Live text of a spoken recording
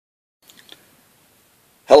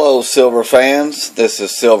Hello Silver fans, this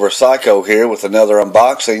is Silver Psycho here with another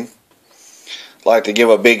unboxing. I'd like to give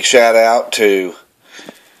a big shout out to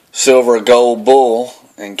Silver Gold Bull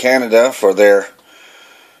in Canada for their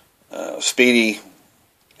speedy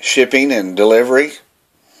shipping and delivery.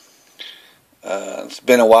 It's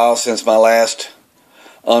been a while since my last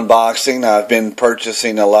unboxing. I've been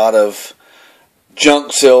purchasing a lot of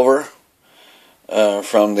junk silver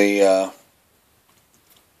from the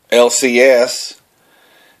LCS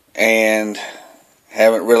and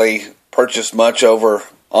haven't really purchased much over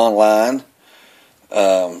online,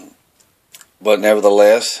 but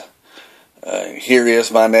nevertheless, here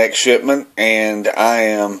is my next shipment, and I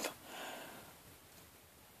am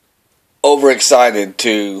overexcited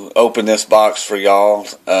to open this box for y'all.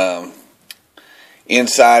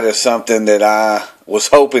 Inside is something that I was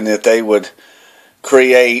hoping that they would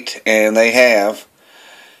create, and they have,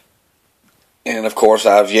 and of course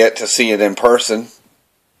I've yet to see it in person.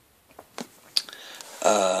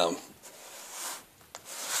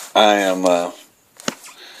 I am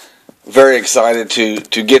very excited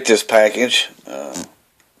to get this package.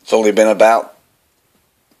 It's only been about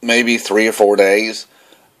maybe 3 or 4 days.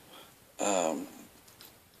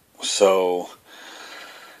 So,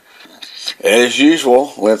 as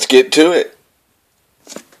usual, let's get to it.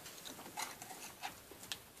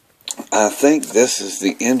 I think this is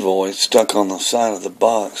the invoice stuck on the side of the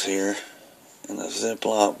box here in a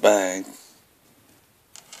Ziploc bag.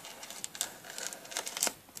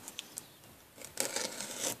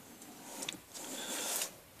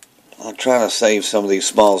 I try to save some of these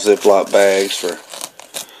small Ziploc bags for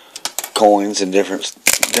coins and different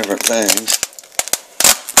things.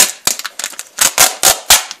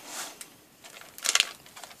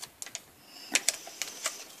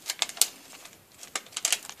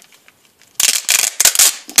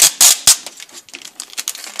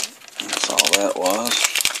 That's all that was.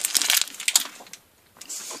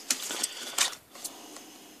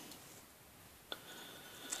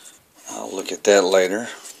 I'll look at that later.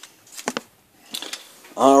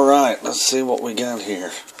 Alright, let's see what we got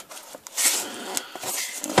here.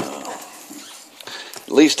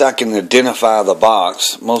 At least I can identify the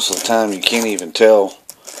box. Most of the time you can't even tell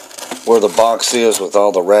where the box is with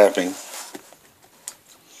all the wrapping.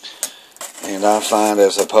 And I find,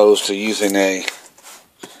 as opposed to using a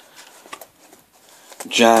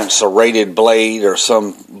giant serrated blade or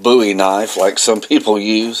some Bowie knife like some people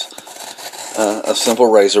use, a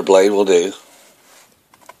simple razor blade will do.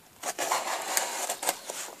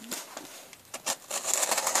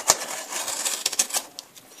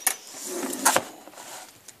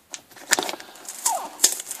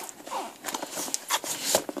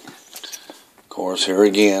 Of course, here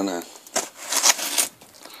again,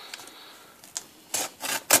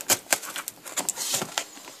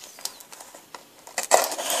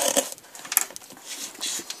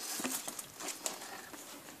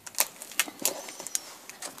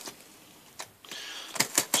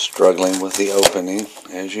 struggling with the opening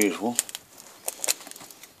as usual.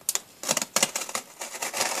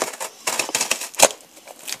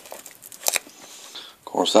 Of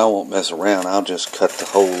course, I won't mess around. I'll just cut the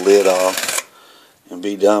whole lid off and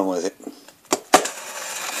be done with it.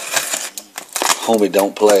 Homie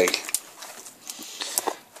don't play.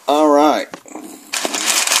 Alright.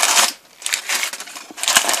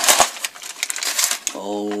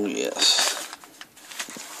 Oh yes.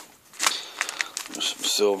 There's some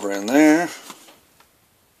silver in there.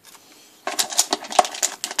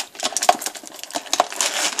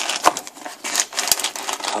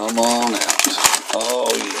 Come on out.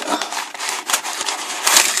 Oh yeah.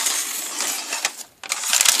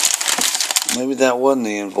 Maybe that wasn't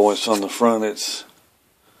the invoice on the front. It's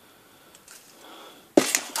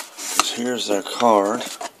here's their card.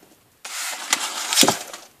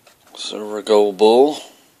 Silver Gold Bull.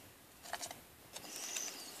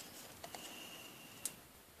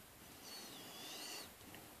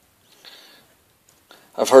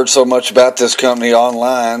 I've heard so much about this company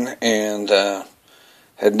online and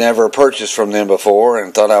had never purchased from them before,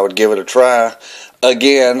 and thought I would give it a try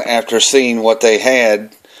again after seeing what they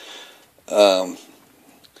had.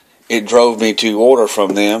 It drove me to order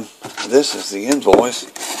from them. This is the invoice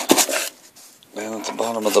down at the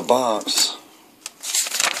bottom of the box.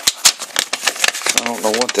 I don't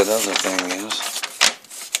know what that other thing is.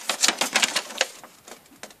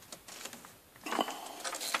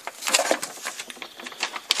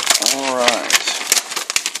 Alright.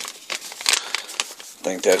 I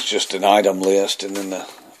think that's just an item list, and then the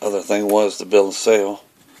other thing was the bill of sale.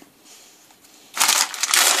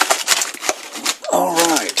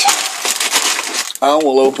 Alright. I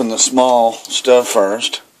will open the small stuff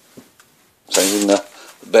first, saving the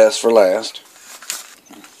best for last.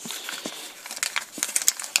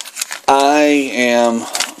 I am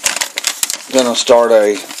going to start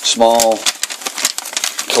a small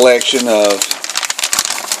collection of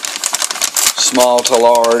small to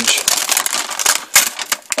large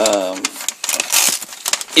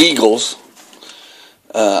Eagles.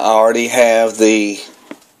 I already have the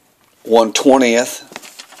 1/20th,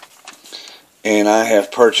 and I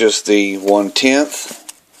have purchased the 1/10,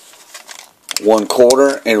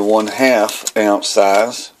 1/4, and 1/2 ounce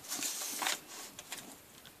size.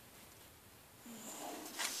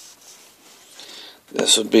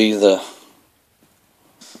 This would be the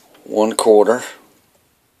 1/4.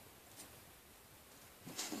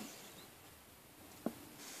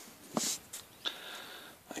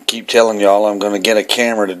 I keep telling y'all I'm going to get a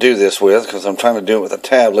camera to do this with, because I'm trying to do it with a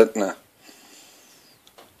tablet, and I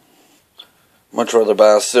much rather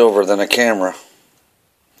buy a silver than a camera.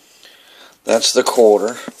 That's the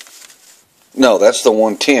 1/4. No, that's the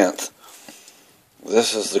 1/10.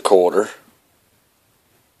 This is the 1/4.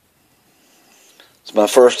 It's my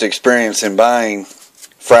first experience in buying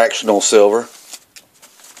fractional silver.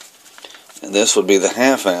 And this would be the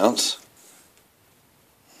 1/2 ounce.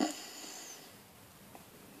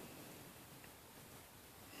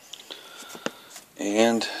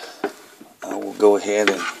 And I will go ahead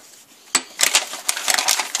and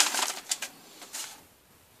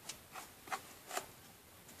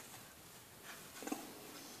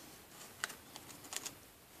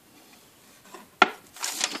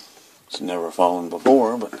it's never fallen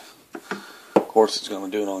before, but of course it's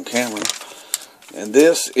going to do it on camera. And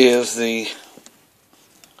this is the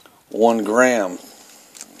 1 gram.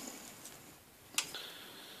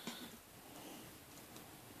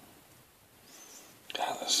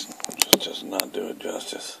 God, this just does not do it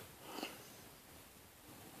justice.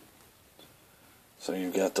 So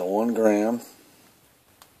you've got the 1 gram,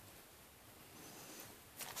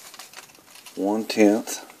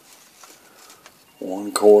 1/10,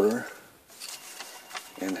 1/4,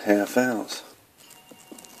 and 1/2 ounce.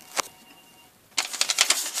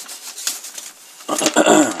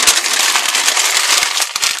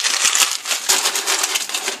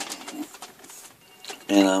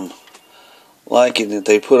 And I'm liking that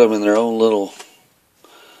they put them in their own little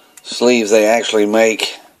sleeves. They actually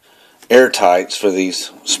make airtights for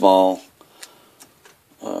these small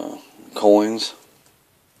coins.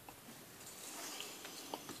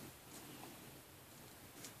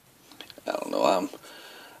 I don't know.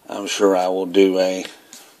 I'm sure I will do an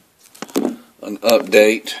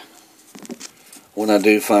update when I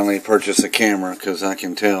do finally purchase a camera, because I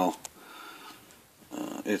can tell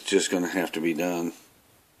it's just going to have to be done.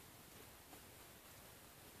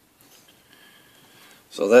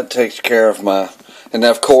 So that takes care of my, and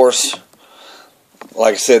of course,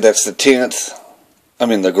 like I said, that's the 10th,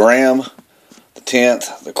 the gram, the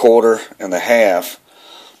 10th, the 1/4, and the 1/2.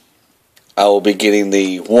 I will be getting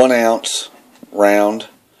the 1 ounce round,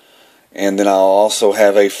 and then I'll also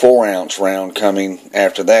have a 4 ounce round coming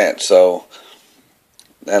after that, so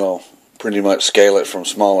that'll pretty much scale it from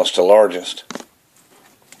smallest to largest.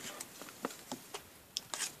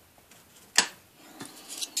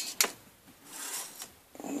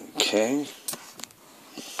 Okay,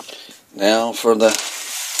 now for the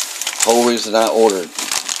holies that I ordered.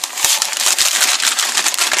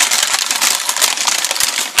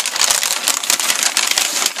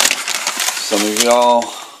 Some of y'all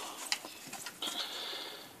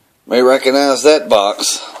may recognize that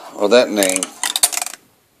box or that name.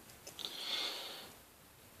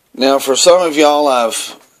 Now, for some of y'all,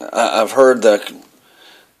 I've heard the,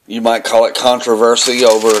 you might call it controversy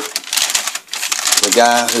over the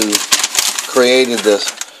guy who created the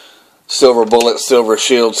Silver Bullet, Silver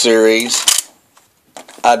Shield series.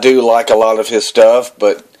 I do like a lot of his stuff,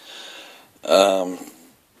 but I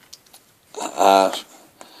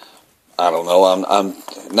don't know. I'm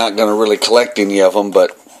not going to really collect any of them,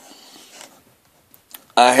 but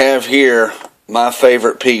I have here my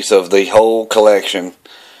favorite piece of the whole collection,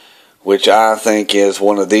 which I think is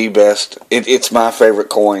one of the best. It's my favorite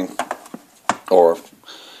coin or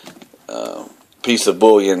piece of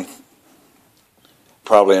bullion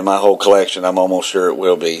probably in my whole collection. I'm almost sure it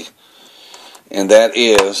will be. And that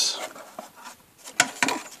is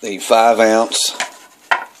the 5 ounce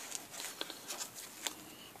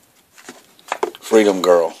Freedom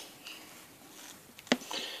Girl.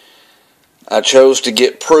 I chose to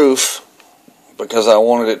get proof because I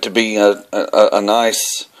wanted it to be a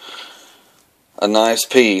nice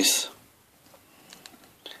piece.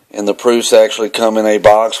 And the proofs actually come in a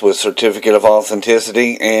box with certificate of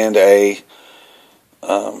authenticity and a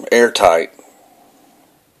airtight.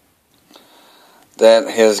 That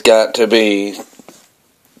has got to be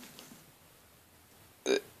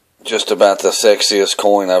just about the sexiest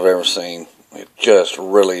coin I've ever seen. It just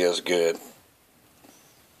really is good.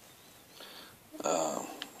 Of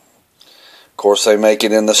course, they make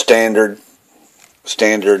it in the standard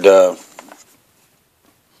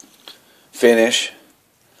finish.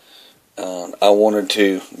 I wanted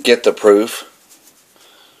to get the proof.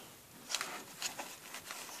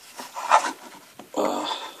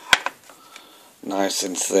 Nice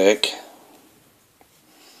and thick.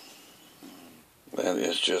 That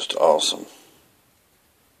is just awesome.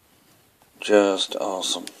 Just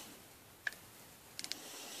awesome.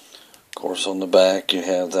 Of course, on the back you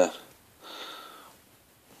have the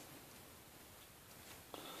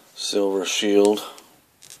silver shield.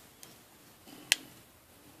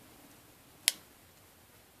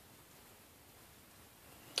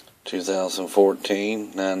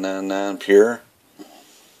 (2014) 999 pure.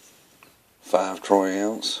 5 troy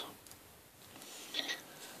ounce.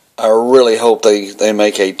 I really hope they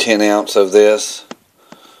make a 10 ounce of this.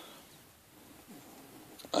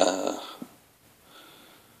 But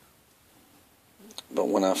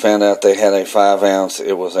when I found out they had a 5 ounce,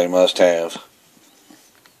 it was a must have.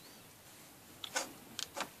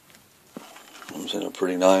 Comes in a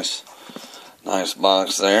pretty nice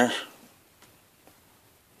box there.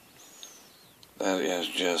 That is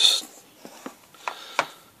just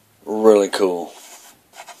really cool.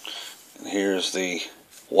 And here's the,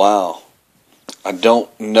 wow. I don't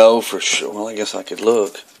know for sure. Well, I guess I could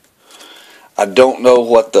look. I don't know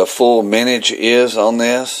what the full mintage is on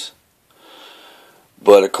this.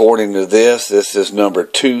 But according to this is number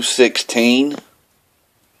 216.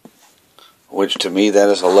 Which to me, that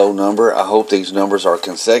is a low number. I hope these numbers are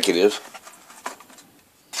consecutive.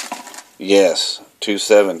 Yes,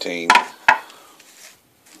 217.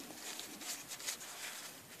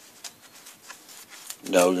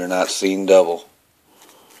 No, you're not seeing double.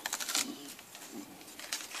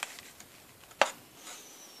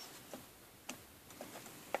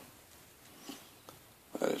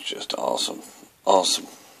 That is just awesome. Awesome.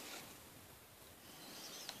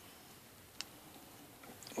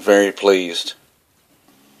 Very pleased.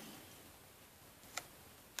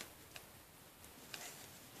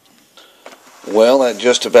 Well, that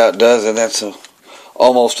just about does it. That's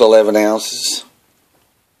almost 11 ounces.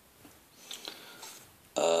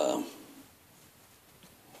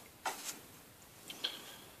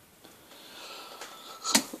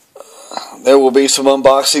 There will be some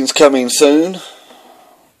unboxings coming soon.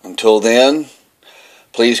 Until then,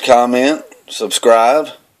 please comment, subscribe,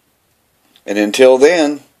 and until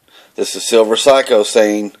then, this is Silver Psycho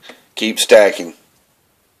saying, keep stacking.